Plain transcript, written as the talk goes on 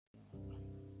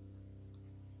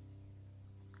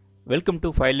Welcome to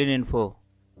file in info.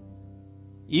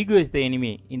 Ego is the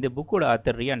enemy. இந்த புக்கோட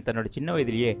author Ryan தன்னோட சின்ன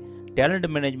வயதிலேயே டேலண்ட்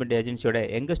மேனேஜ்மெண்ட் ஏஜென்சியோட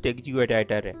யங்கஸ்ட் எக்ஸிக்யூட்டிவ்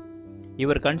ஆகிட்டார்.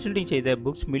 இவர் கன்சல்டிங் செய்த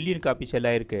புக்ஸ் மில்லியன் காப்பீஸ்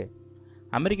எல்லாம் இருக்குது.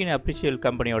 அமெரிக்கன் அப்ரிஷியல்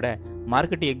கம்பெனியோட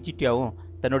மார்க்கெட்டிங் எக்ஸிக்யூட்டிவாகவும்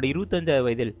தன்னோட 25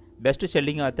 வயதில் பெஸ்ட்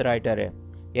செல்லிங் ஆத்தர் ஆகிட்டார்.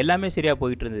 எல்லாமே சரியாக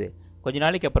போயிட்டு இருந்தது. கொஞ்ச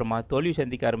நாளைக்கு அப்புறமா தோல்வி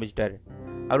சந்திக்க ஆரம்பிச்சிட்டார்.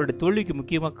 அவரோட தோல்விக்கு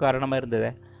முக்கியமாக காரணமாக இருந்ததை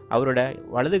அவரோட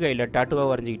வலது கையில் டாட்டுவாக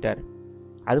வரைஞ்சிக்கிட்டார்.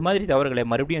 அது மாதிரி தவறுகளை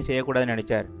மறுபடியும் செய்யக்கூடாதுன்னு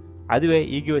நினச்சார். அதுவே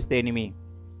ஈகோ இஸ் த எனிமி.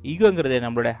 ஈகோங்கிறது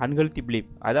நம்மளோட அன்ஹெல்தி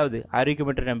பிலீஃப், அதாவது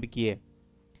ஆரோக்கியமற்ற நம்பிக்கையே.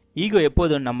 ஈகோ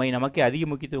எப்போதும் நமக்கே அதிக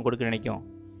முக்கியத்துவம் கொடுக்க நினைக்கும்.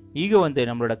 ஈகோ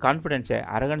நம்மளோட கான்ஃபிடென்ஸை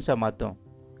அரகன்ஸாக மாற்றும்.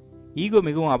 ஈகோ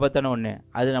மிகவும் ஆபத்தான ஒன்று.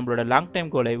 அது நம்மளோட லாங்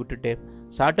டைம் கோலை விட்டுட்டு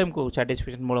ஷார்ட் டைம்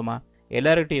சாட்டிஸ்ஃபேக்ஷன் மூலமாக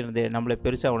எல்லார்கிட்டையும் இருந்து நம்மளை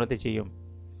பெருசாக உணர்த்த செய்யும்.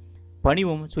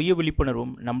 பணிவும் சுய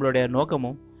விழிப்புணர்வும் நம்மளுடைய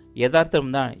நோக்கமும்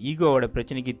யதார்த்தமும் தான் ஈகோவோட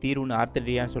பிரச்சனைக்கு தீர்வுன்னு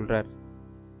ஆர்த்தர் சொல்கிறார்.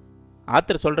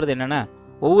 ஆத்தர் சொல்கிறது என்னென்னா,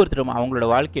 ஒவ்வொருத்தரும் அவங்களோட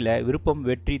வாழ்க்கையில் விருப்பம்,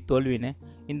 வெற்றி, தோல்வின்னு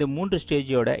இந்த 3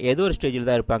 ஸ்டேஜோட ஏதோ ஒரு ஸ்டேஜில்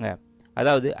தான் இருப்பாங்க.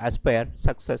 அதாவது அஸ்பயர்,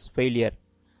 சக்ஸஸ், ஃபெயிலியர்.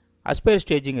 அஸ்பயர்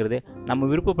ஸ்டேஜுங்கிறது நம்ம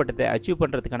விருப்பப்பட்டதை அச்சீவ்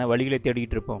பண்ணுறதுக்கான வழிகளை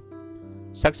தேடிக்கிட்டு இருப்போம்.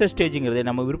 சக்ஸஸ் ஸ்டேஜுங்கிறது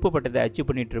நம்ம விருப்பப்பட்டதை அச்சீவ்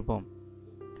பண்ணிகிட்டு இருப்போம்.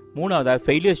 மூணாவதாக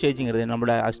ஃபெயிலியர் ஸ்டேஜுங்கிறது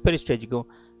நம்மளோட அஸ்பயர் ஸ்டேஜுக்கும்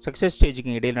சக்ஸஸ்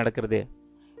ஸ்டேஜுக்கும் இடையில் நடக்கிறது.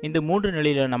 இந்த 3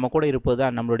 நிலையில் நம்ம கூட இருப்பது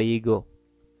தான் நம்மளோட ஈகோ.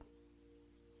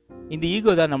 இந்த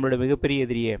ஈகோ தான் நம்மளோட மிகப்பெரிய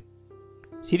எதிரியே.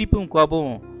 சிரிப்பும்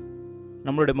கோபமும்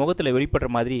நம்மளோட முகத்தில் வெளிப்படுற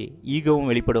மாதிரி ஈகோவும்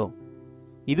வெளிப்படும்.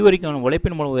 இது வரைக்கும்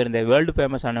உழைப்பின் மூலம் உயர்ந்த வேர்ல்டு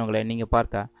ஃபேமஸ் ஆனவங்களை நீங்கள்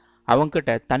பார்த்தா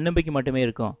அவங்ககிட்ட தன்னம்பிக்கை மட்டுமே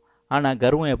இருக்கும், ஆனால்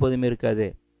கர்வம் எப்போதுமே இருக்காது.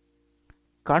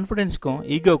 கான்ஃபிடென்ஸ்க்கும்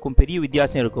ஈகோவுக்கும் பெரிய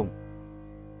வித்தியாசம் இருக்கும்.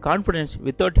 Confidence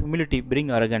without humility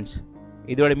bring arrogance.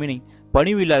 இதோட மீனிங்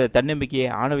பணிவு இல்லாத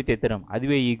தன்னம்பிக்கையை ஆணவத்தை தரும்.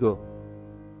 அதுவே ஈகோ.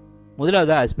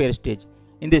 முதலாவதாக அஸ்பயர் ஸ்டேஜ்.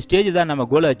 இந்த ஸ்டேஜ் தான் நம்ம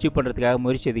கோலை அச்சீவ் பண்ணுறதுக்காக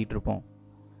முயற்சி செய்துக்கிட்டு இருப்போம்.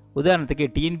 உதாரணத்துக்கு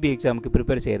டிஎன்பி எக்ஸாமுக்கு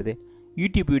ப்ரிப்பேர் செய்கிறது,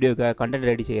 யூடியூப் வீடியோக்காக கண்டென்ட்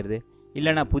ரெடி செய்கிறது,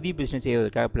 இல்லைனா புதிய பிஸ்னஸ்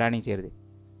செய்வதற்காக பிளானிங் செய்கிறது.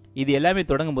 இது எல்லாமே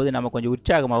தொடங்கும் போது நம்ம கொஞ்சம்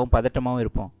உற்சாகமாகவும் பதட்டமாகவும்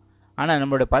இருப்போம். ஆனால்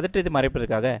நம்மளோட பதட்டத்தை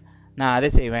மறைப்பதற்காக நான் அதை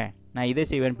செய்வேன், நான் இதை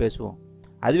செய்வேன்னு பேசுவோம்.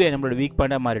 அதுவே நம்மளோட வீக்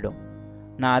பாயிண்டாக மாறிடும்.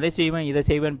 நான் அதை செய்வேன், இதை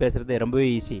செய்வேன்னு பேசுகிறது ரொம்பவே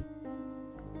ஈஸி.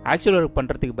 ஆக்சுவல் ஒர்க்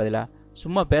பண்ணுறதுக்கு பதிலாக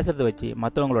சும்மா பேசுகிறத வச்சு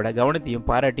மற்றவங்களோட கவனத்தையும்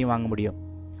பாராட்டியும் வாங்க முடியும்.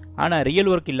 ஆனால்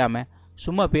ரியல் ஒர்க் இல்லாமல்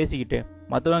சும்மா பேசிக்கிட்டு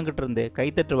மற்றவங்ககிட்ட இருந்து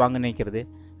கைத்தட்டு வாங்க நினைக்கிறது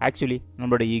ஆக்சுவலி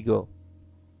நம்மளோட ஈகோ.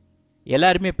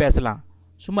 எல்லாருமே பேசலாம்.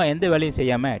 சும்மா எந்த வேலையும்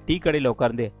செய்யாமல் டீ கடையில்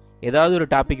உட்காந்து ஏதாவது ஒரு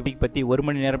டாபிக் பற்றி 1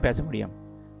 மணி நேரம் பேச முடியும்.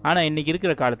 ஆனால் இன்றைக்கி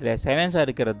இருக்கிற காலத்தில் சைலன்ஸாக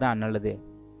இருக்கிறது தான் நல்லது.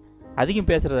 அதிகம்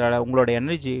பேசுகிறதால உங்களோட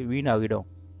எனர்ஜி வீணாகிடும்.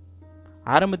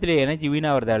 ஆரம்பத்திலே எனர்ஜி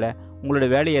வீணாகிறதால உங்களோட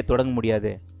வேலையை தொடங்க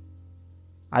முடியாது.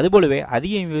 அதுபோலவே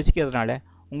அதிகம் யோசிக்கிறதுனால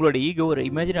உங்களோட ஈகோ ஒரு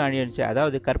இமேஜினரி ஆடியன்ஸை,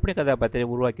 அதாவது கற்பனை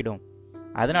கதாபாத்திரத்தை உருவாக்கிடும்.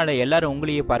 அதனால் எல்லாரும்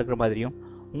உங்களையே பார்க்குற மாதிரியும்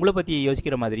உங்களை பற்றி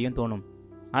யோசிக்கிற மாதிரியும் தோணும்.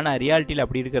 ஆனால் ரியாலிட்டியில்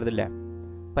அப்படி இருக்கிறதில்ல.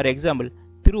 ஃபார் எக்ஸாம்பிள்,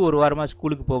 ஒரு வாரமாக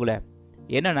ஸ்கூலுக்கு போகலை.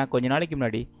 என்னென்னா, கொஞ்ச நாளைக்கு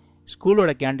முன்னாடி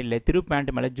ஸ்கூலோட கேண்டீனில்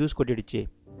பேண்ட் மேலே ஜூஸ் கொட்டிடுச்சு.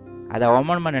 அதை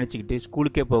அவமானமாக நினச்சிக்கிட்டு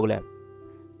ஸ்கூலுக்கே போகலை.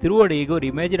 திருவோட ஈகோ ஒரு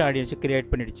இமேஜினரி ஆடியன்ஸை கிரியேட்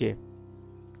பண்ணிடுச்சு.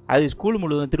 அது ஸ்கூல்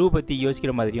முழுவதும் திருவை பற்றி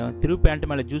யோசிக்கிற மாதிரியும் பேண்ட்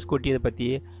மேலே ஜூஸ் கொட்டியதை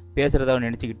பற்றியே பேசுகிறதா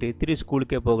நினச்சிக்கிட்டு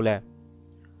ஸ்கூலுக்கே போகலை.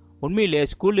 உண்மையிலே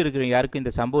ஸ்கூலில் இருக்கிற யாருக்கும்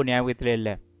இந்த சம்பவம் ஞாபகத்திலே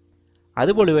இல்லை.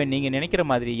 அதுபோலவே நீங்கள் நினைக்கிற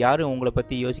மாதிரி யாரும் உங்களை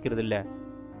பற்றி யோசிக்கிறது இல்லை.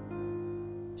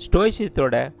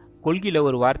 ஸ்டோயிசத்தோட கொள்கையில்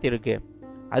ஒரு வார்த்தை இருக்குது,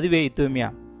 அதுவே தூய்மையா.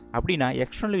 அப்படின்னா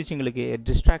எக்ஸ்டர்னல் விஷயங்களுக்கு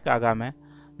டிஸ்ட்ராக்ட் ஆகாமல்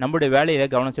நம்மளுடைய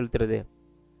வேலையில் கவனம் செலுத்துறது.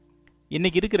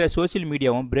 இன்றைக்கி இருக்கிற சோசியல்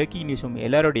மீடியாவும் பிரேக்கிங் நியூஸும்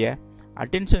எல்லாருடைய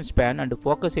அட்டென்ஷன் ஸ்பேன் அண்ட்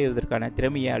ஃபோக்கஸ் செய்வதற்கான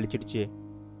திறமையை அழிச்சிடுச்சு.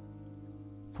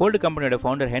 ஃபோர்டு கம்பெனியோட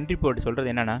ஃபவுண்டர் ஹென்ரி ஃபோர்டு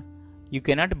சொல்கிறது என்னென்னா, you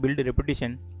cannot build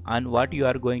reputation on what you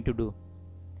are going to two.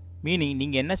 Meaning,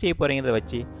 நீங்கள் என்ன செய்ய போகிறீங்கிறத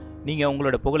வச்சு நீங்கள்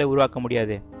உங்களோட புகழை உருவாக்க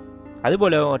முடியாது.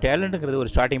 அதுபோல் டேலண்ட்டுங்கிறது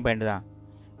ஒரு ஸ்டார்டிங் பாயிண்ட் தான்.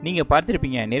 நீங்கள்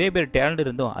பார்த்துருப்பீங்க, நிறைய பேர் டேலண்ட்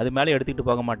இருந்தும் அது மேலே எடுத்துக்கிட்டு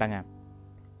போக மாட்டாங்க.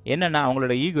 என்னென்னா,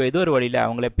 அவங்களோட ஈகோ ஏதோ ஒரு வழியில்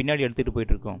அவங்கள பின்னாடி எடுத்துகிட்டு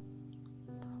போயிட்டுருக்கோம்.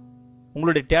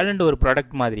 உங்களுடைய டேலண்ட் ஒரு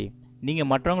ப்ராடக்ட் மாதிரி. நீங்கள்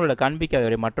மற்றவங்களோட காண்பிக்காத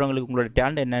வரை மற்றவங்களுக்கு உங்களோட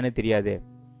டேலண்ட் என்னன்னு தெரியாது.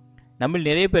 நம்ம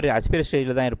நிறைய பேர் அஸ்பயர்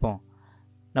ஸ்டேஜில் தான் இருப்போம்.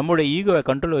 நம்மளோட ஈகோவை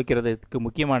கண்ட்ரோல் வைக்கிறதுக்கு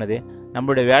முக்கியமானது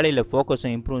நம்மளோட வேலையில்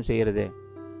ஃபோக்கஸும் இம்ப்ரூவ் செய்கிறது.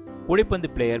 கூடைப்பந்து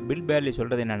பிளேயர் பில் பேர்லி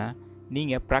சொல்கிறது என்னென்னா,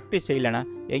 நீங்கள் ப்ராக்டிஸ் செய்யலைன்னா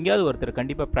எங்கேயாவது ஒருத்தர்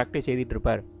கண்டிப்பாக ப்ராக்டிஸ் செய்துட்டு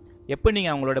இருப்பார். எப்போ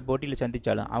நீங்கள் அவங்களோட போட்டியில்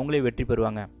சந்தித்தாலும் அவங்களே வெற்றி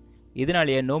பெறுவாங்க.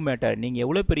 இதனாலேயே நோ மேட்டர் நீங்கள்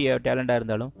எவ்வளோ பெரிய டேலண்டாக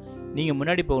இருந்தாலும் நீங்கள்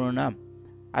முன்னாடி போகணுன்னா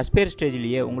அஸ்பயர்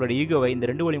ஸ்டேஜ்லேயே உங்களோட ஈகோவை இந்த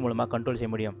 2 வழி மூலமாக கண்ட்ரோல் செய்ய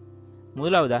முடியும்.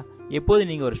 முதலாவதாக, எப்போது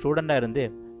நீங்கள் ஒரு ஸ்டூடெண்ட்டாக இருந்து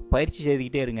பயிற்சி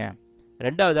செய்துக்கிட்டே இருங்க.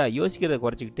 ரெண்டாவதாக, யோசிக்கிறத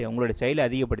குறைச்சிக்கிட்டு உங்களோட செயலை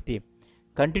அதிகப்படுத்தி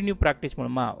கண்டினியூ ப்ராக்டிஸ்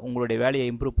மூலமாக உங்களுடைய வேலையை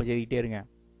இம்ப்ரூவ் செய்துக்கிட்டே இருங்க.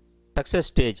 Success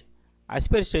stage.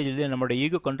 அஸ்பயர் ஸ்டேஜில் நம்மளோட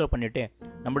ஈகோ கண்ட்ரோல் பண்ணிவிட்டு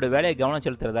நம்மளோட வேலையை கவனம்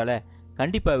செலுத்துறதால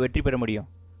கண்டிப்பாக வெற்றி பெற முடியும்.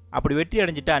 அப்படி வெற்றி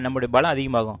அடைஞ்சிட்டா நம்மளுடைய பலம்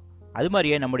அதிகமாகும். அது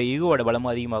மாதிரியே நம்முடைய ஈகோவோட பலமும்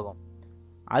அதிகமாகும்.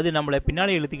 அது நம்மளை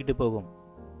பின்னாலே இழுத்துக்கிட்டு போகும்.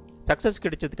 சக்ஸஸ்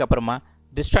கிடைச்சதுக்கு அப்புறமா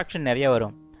டிஸ்ட்ராக்ஷன் நிறையா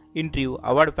வரும். இன்டர்வியூ,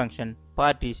 அவார்டு ஃபங்க்ஷன்,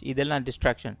 பார்ட்டிஸ், இதெல்லாம்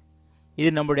டிஸ்ட்ராக்ஷன். இது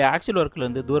நம்மளுடைய ஆக்சுவல்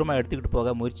ஒர்க்லேருந்து தூரமாக எடுத்துக்கிட்டு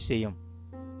போக முயற்சி செய்யும்.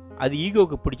 அது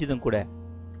ஈகோவுக்கு பிடிச்சதும் கூட.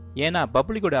 ஏன்னா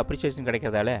பப்ளிக்கோட அப்ரிசியேஷன்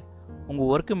கிடைக்கிறதால உங்கள்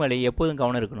ஒர்க்கு மேலே எப்போதும்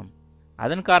கவனம் இருக்கணும்.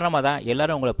 அதன் காரணமாக தான்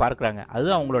எல்லாரும் உங்களை பார்க்குறாங்க.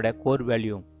 அதுதான் அவங்களோட கோர்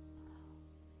வேல்யூ.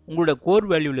 உங்களோட கோர்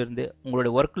வேல்யூவிலிருந்து உங்களோட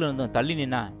ஒர்க்கில் இருந்தும் தள்ளி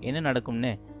நின்னா என்ன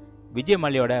நடக்கும்னு விஜய்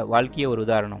மல்லையோட வாழ்க்கையே ஒரு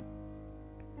உதாரணம்.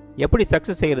 எப்படி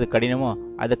சக்ஸஸ் செய்கிறது கடினமோ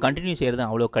அதை கண்டினியூ செய்கிறது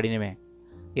அவ்வளோ கடினமே.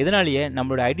 இதனாலேயே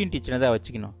நம்மளோட ஐடென்டிட்டி சின்னதாக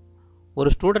வச்சுக்கணும். ஒரு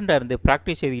ஸ்டூடெண்ட்டாக இருந்து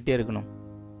ப்ராக்டிஸ் செய்துக்கிட்டே இருக்கணும்.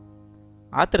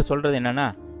 ஆத்தர் சொல்கிறது என்னென்னா,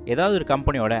 ஏதாவது ஒரு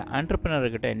கம்பெனியோட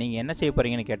ஆண்டர்ப்ரனர்கிட்ட நீங்கள் என்ன செய்ய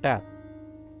போகிறீங்கன்னு கேட்டால்,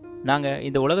 நாங்கள்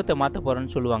இந்த உலகத்தை மாற்ற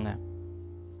போகிறோன்னு சொல்லுவாங்க.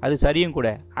 அது சரியும் கூட.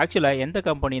 ஆக்சுவலாக எந்த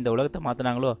கம்பெனி இந்த உலகத்தை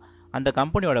மாற்றினாங்களோ அந்த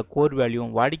கம்பெனியோட கோர்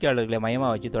வேல்யூவும் வாடிக்கையாளர்களை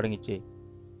மையமாக வச்சு தொடங்கிச்சு.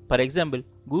 ஃபார் எக்ஸாம்பிள்,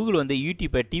 கூகுள்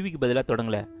யூடியூப்பை டிவிக்கு பதிலாக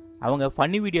தொடங்கலை. அவங்க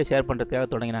ஃபன்னி வீடியோ ஷேர் பண்ணுறதுக்காக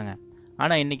தொடங்கினாங்க.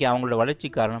 ஆனால் இன்றைக்கி அவங்களோட வளர்ச்சி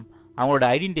காரணம் அவங்களோட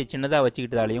ஐடென்டிட்டி சின்னதாக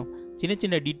வச்சுக்கிட்டதாலையும் சின்ன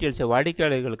சின்ன டீட்டெயில்ஸை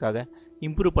வாடிக்கையாளர்களுக்காக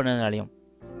இம்ப்ரூவ் பண்ணதுனாலையும்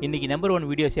இன்றைக்கி நம்பர் 1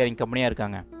 வீடியோ ஷேரிங் கம்பெனியாக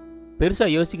இருக்காங்க. பெருசாக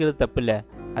யோசிக்கிறது தப்பில்லை.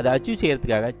 அதை அச்சீவ்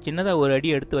செய்கிறதுக்காக சின்னதாக ஒரு அடி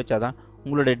எடுத்து வச்சாதான்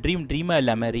உங்களோட ட்ரீமாக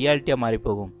இல்லாமல் ரியாலிட்டியாக மாறி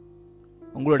போகும்.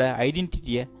 உங்களோட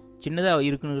ஐடென்டிட்டியை சின்னதாக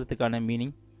இருக்குங்கிறதுக்கான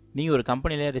மீனிங், நீங்கள் ஒரு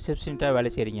கம்பெனியில் ரிசப்ஷனிஸ்ட்டாக வேலை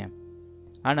செய்கிறீங்க.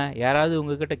 ஆனால் யாராவது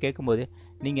உங்கள்கிட்ட கேட்கும்போது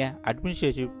நீங்கள்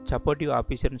அட்மினிஸ்ட்ரேட்டிவ் சப்போர்ட்டிவ்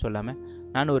ஆஃபீஸர்னு சொல்லாமல்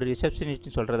நான் ஒரு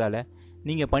ரிசப்ஷனிஸ்ட்னு சொல்கிறதால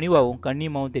நீங்கள் பணிவாகவும்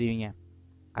கண்ணியமாகவும் தெரிவிங்க.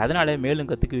 அதனால் மேலும்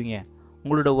கற்றுக்குவீங்க.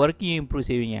 உங்களோட ஒர்க்கையும் இம்ப்ரூவ்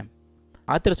செய்வீங்க.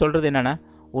 ஆத்தர் சொல்கிறது என்னென்னா,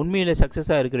 உண்மையில்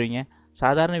சக்ஸஸாக இருக்கிறவங்க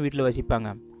சாதாரண வீட்டில் வசிப்பாங்க,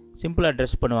 சிம்பிளாக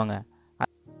ட்ரெஸ் பண்ணுவாங்க.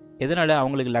 இதனால்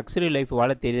அவங்களுக்கு லக்ஸரி லைஃப்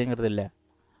வாழ தெரியுங்கிறது இல்லை.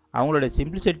 அவங்களோட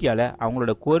சிம்பிளிசிட்டியால்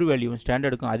அவங்களோட கோர் வேல்யூவும்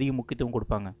ஸ்டாண்டர்டுக்கும் அதிக முக்கியத்துவம்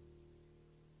கொடுப்பாங்க.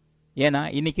 ஏன்னா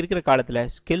இன்றைக்கி இருக்கிற காலத்தில்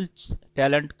ஸ்கில்ஸ்,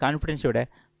 டேலண்ட், கான்ஃபிடென்ஸோட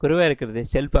குறைவாக இருக்கிறது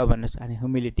செல்ஃப் அவேர்னஸ் அண்ட்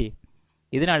ஹியூமிலிட்டி.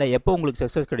 இதனால் எப்போ உங்களுக்கு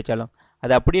சக்ஸஸ் கிடைச்சாலும்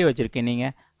அதை அப்படியே வச்சுருக்கேன்.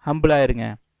 நீங்கள் ஹம்பிளாக இருங்க.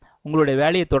 உங்களோட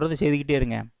வேலையை தொடர்ந்து செய்துக்கிட்டே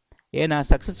இருங்க. ஏன்னா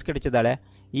சக்ஸஸ் கிடைச்சதால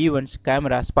ஈவெண்ட்ஸ்,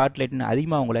 கேமரா, ஸ்பாட்லைட்னு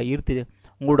அதிகமாக உங்களை ஈர்த்து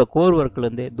உங்களோட கோர்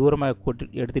ஒர்க்லேருந்து தூரமாக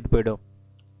எடுத்துகிட்டு போயிடும்.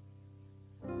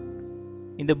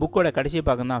 இந்த புக்கோட கடைசி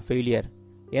பாகம் தான் ஃபெயிலியர்.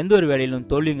 எந்த ஒரு வேலையிலும்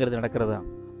தோல்விங்கிறது நடக்கிறது தான்.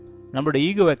 நம்மளோட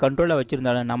ஈகோவை கண்ட்ரோலாக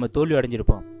வச்சுருந்தாலும் நம்ம தோல்வி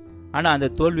அடைஞ்சிருப்போம். ஆனால் அந்த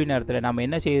தோல்வி நேரத்தில் நம்ம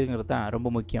என்ன செய்யுங்கிறது தான் ரொம்ப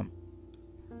முக்கியம்.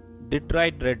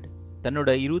 டிட்ராய்ட் ரெட் தன்னோட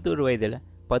 21 வயதில்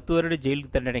 10 வருட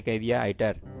ஜெயிலுக்கு தண்டனை கைதியாக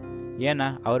ஆயிட்டார். ஏன்னா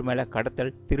அவர் மேலே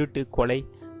கடத்தல், திருட்டு,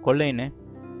 கொள்ளைன்னு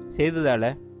செய்ததால்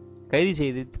கைது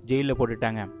செய்து ஜெயிலில்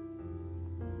போட்டுட்டாங்க.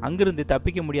 அங்கிருந்து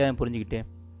தப்பிக்க முடியாதுன்னு புரிஞ்சுக்கிட்டு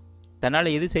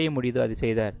தன்னால் எது செய்ய முடியுதோ அது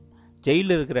செய்தார்.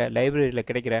 ஜெயிலில் இருக்கிற லைப்ரரியில்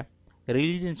கிடைக்கிற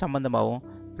ரிலீஜன் சம்மந்தமாகவும்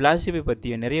ஃபிலாசபி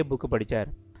பற்றியும் நிறைய புக்கு படித்தார்.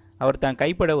 அவர் தான்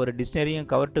கைப்பட ஒரு டிக்ஷனரியும்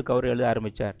கவர் டு கவர் எழுத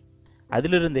ஆரம்பித்தார்.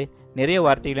 அதிலிருந்து நிறைய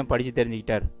வார்த்தைகளையும் படித்து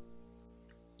தெரிஞ்சுக்கிட்டார்.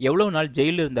 எவ்வளோ நாள்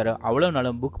ஜெயிலில் இருந்தாரோ அவ்வளோ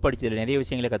நாளும் புக் படித்ததில் நிறைய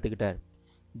விஷயங்களை கற்றுக்கிட்டார்.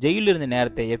 ஜெயிலில் இருந்த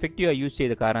நேரத்தை எஃபெக்டிவாக யூஸ்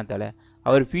செய்த காரணத்தால்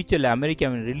அவர் ஃபியூச்சரில்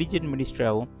அமெரிக்காவின் ரிலீஜன்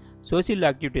மினிஸ்டராகவும் சோசியல்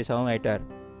ஆக்டிவிட்டீஸாகவும் ஆயிட்டார்.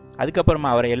 அதுக்கப்புறமா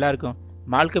அவரை எல்லாருக்கும்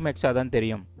மால்கம் எக்ஸாக தான்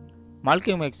தெரியும்.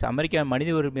 மால்கம் எக்ஸ் அமெரிக்கா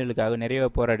மனித உரிமைகளுக்காக நிறைய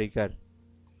போராடியிருக்கார்.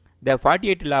 த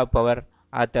 48 law of power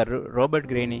author Robert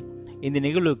கிரேனி இந்த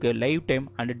நிகழ்வுக்கு லைவ் டைம்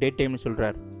அண்ட் டெட் டைம்னு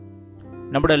சொல்கிறார்.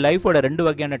 நம்மளோட லைஃபோட 2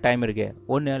 வகையான டைம் இருக்குது.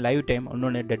 ஒன்று லைவ் டைம்,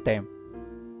 இன்னொன்று டெட் டைம்.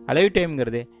 அலைவ்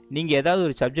டைம்ங்கிறது நீங்கள் ஏதாவது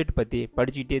ஒரு சப்ஜெக்ட் பற்றி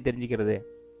படிச்சுக்கிட்டே தெரிஞ்சுக்கிறது,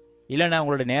 இல்லைனா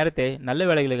உங்களோட நேரத்தை நல்ல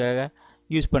வேலைகளுக்காக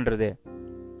யூஸ் பண்ணுறது.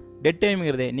 டெட்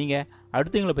டைம்ங்கிறது நீங்கள்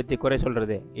அடுத்தவங்களை பற்றி குறை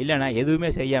சொல்கிறது, இல்லைனா எதுவுமே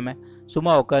செய்யாமல்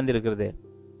சும்மா உட்காந்துருக்கிறது.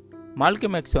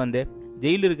 மால்கம் எக்ஸ்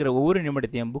ஜெயிலில் இருக்கிற ஒவ்வொரு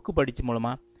நிமிடத்தையும் புக்கு படித்து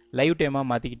மூலமாக லைவ் டைமாக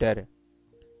மாற்றிக்கிட்டார்.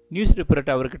 நியூஸ்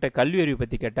ரிப்போர்ட் அவர்கிட்ட கல்வி அறிவு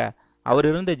பற்றி கேட்டால் அவர்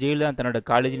இருந்த ஜெயில் தான் தன்னோட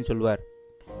காலேஜ்னு சொல்லுவார்.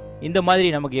 இந்த மாதிரி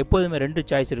நமக்கு எப்போதுமே 2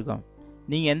 சாய்ஸ் இருக்கும்.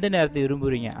 நீங்கள் எந்த நேரத்தை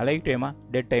விரும்புகிறீங்க, அலைவ் டைமா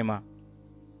டெட் டைமா?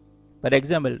 ஃபார்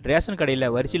எக்ஸாம்பிள், ரேஷன் கடையில்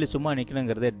வரிசையில் சும்மா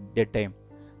நிற்கணுங்கிறது டெட் டைம்.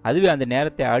 அதுவே அந்த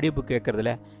நேரத்தை ஆடியோ புக்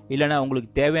கேட்குறதுல இல்லைனா உங்களுக்கு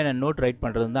தேவையான நோட் ரைட்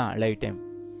பண்ணுறது தான் லைவ் டைம்.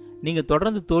 நீங்கள்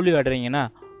தொடர்ந்து தோல்வி அடைறீங்கன்னா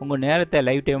உங்கள் நேரத்தை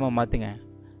லைவ் டைமாக மாற்றுங்க.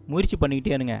 முயற்சி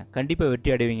பண்ணிக்கிட்டே இருங்க, கண்டிப்பாக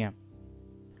வெற்றி அடைவீங்க.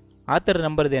 ஆத்தர்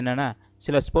நம்புறது என்னென்னா,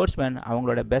 சில ஸ்போர்ட்ஸ்மேன்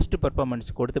அவங்களோட பெஸ்ட்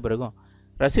பர்ஃபார்மன்ஸ் கொடுத்த பிறகும்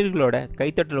ரசிகர்களோட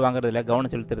கைத்தட்டல் வாங்குறதில்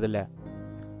கவனம் செலுத்துறதில்ல.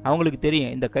 அவங்களுக்கு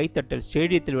தெரியும் இந்த கைத்தட்டல்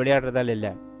ஸ்டேடியத்தில் விளையாடுறதால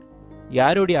இல்லை,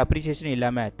 யாருடைய அப்ரிசியேஷனும்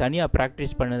இல்லாமல் தனியாக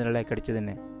ப்ராக்டிஸ் பண்ணதுனால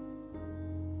கிடைச்சதுன்னு.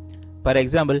 ஃபார்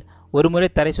எக்ஸாம்பிள், ஒரு முறை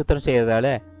தரை சுத்தம் செய்கிறதால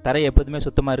தரை எப்போதுமே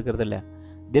சுத்தமாக இருக்கிறதில்ல,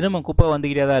 தினமும் குப்பை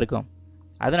வந்துக்கிட்டே தான் இருக்கும்.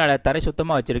 அதனால் தரை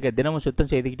சுத்தமாக வச்சுருக்க தினமும்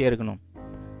சுத்தம் செய்துக்கிட்டே இருக்கணும்.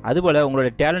 அதுபோல் உங்களோட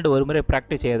டேலண்ட் ஒரு முறை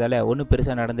ப்ராக்டிஸ் செய்யறதால ஒன்றும்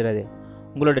பெருசாக நடந்துடாது.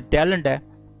 உங்களோட டேலண்ட்டை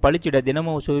பழிச்சிட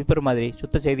தினமும் சூப்பர் மாதிரி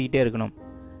சுத்தம் செய்துக்கிட்டே இருக்கணும்.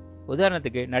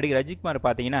 உதாரணத்துக்கு நடிகர் ரஜினிகுமார்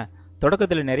பார்த்தீங்கன்னா,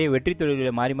 தொடக்கத்தில் நிறைய வெற்றி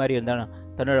தொழில்களை மாறி மாறி இருந்தாலும்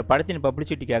தன்னோட படத்தின்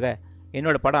பப்ளிசிட்டிக்காக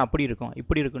என்னோட படம் அப்படி இருக்கும்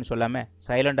இப்படி இருக்குன்னு சொல்லாமல்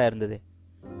சைலண்டாக இருந்தது.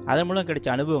 அதன் மூலம் கிடைச்ச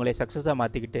அனுபவங்களை சக்ஸஸாக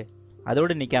மாற்றிக்கிட்டு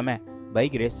அதோடு நிற்காமல்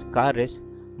bike race, car race,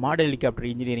 model helicopter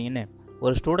இன்ஜினியரிங்னு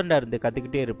ஒரு ஸ்டூடெண்ட்டாக இருந்து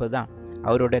கற்றுக்கிட்டே இருப்பது தான்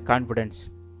அவரோட கான்ஃபிடென்ஸ்.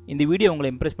 இந்த வீடியோ உங்களை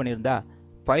இம்ப்ரெஸ் பண்ணியிருந்தா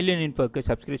ஃபைல் இன்ஃபோக்கு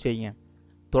சப்ஸ்கிரைப் செய்யுங்க.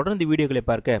 தொடர்ந்து வீடியோக்களை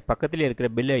பார்க்க பக்கத்தில் இருக்கிற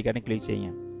பெல் ஐக்கானை கிளிக் செய்யுங்க.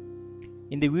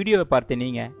 இந்த வீடியோவை பார்த்து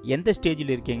நீங்கள் எந்த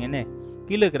ஸ்டேஜில் இருக்கீங்கன்னு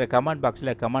கீழே இருக்கிற கமெண்ட்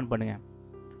பாக்ஸில் கமெண்ட் பண்ணுங்கள்.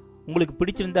 உங்களுக்கு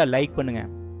பிடிச்சிருந்தா லைக்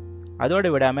பண்ணுங்கள். அதோடு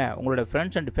விடாமல் உங்களோட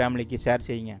ஃப்ரெண்ட்ஸ் அண்ட் ஃபேமிலிக்கு ஷேர்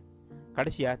செய்யுங்க.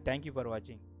 கடைசியாக தேங்க்யூ ஃபார்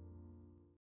வாட்சிங்.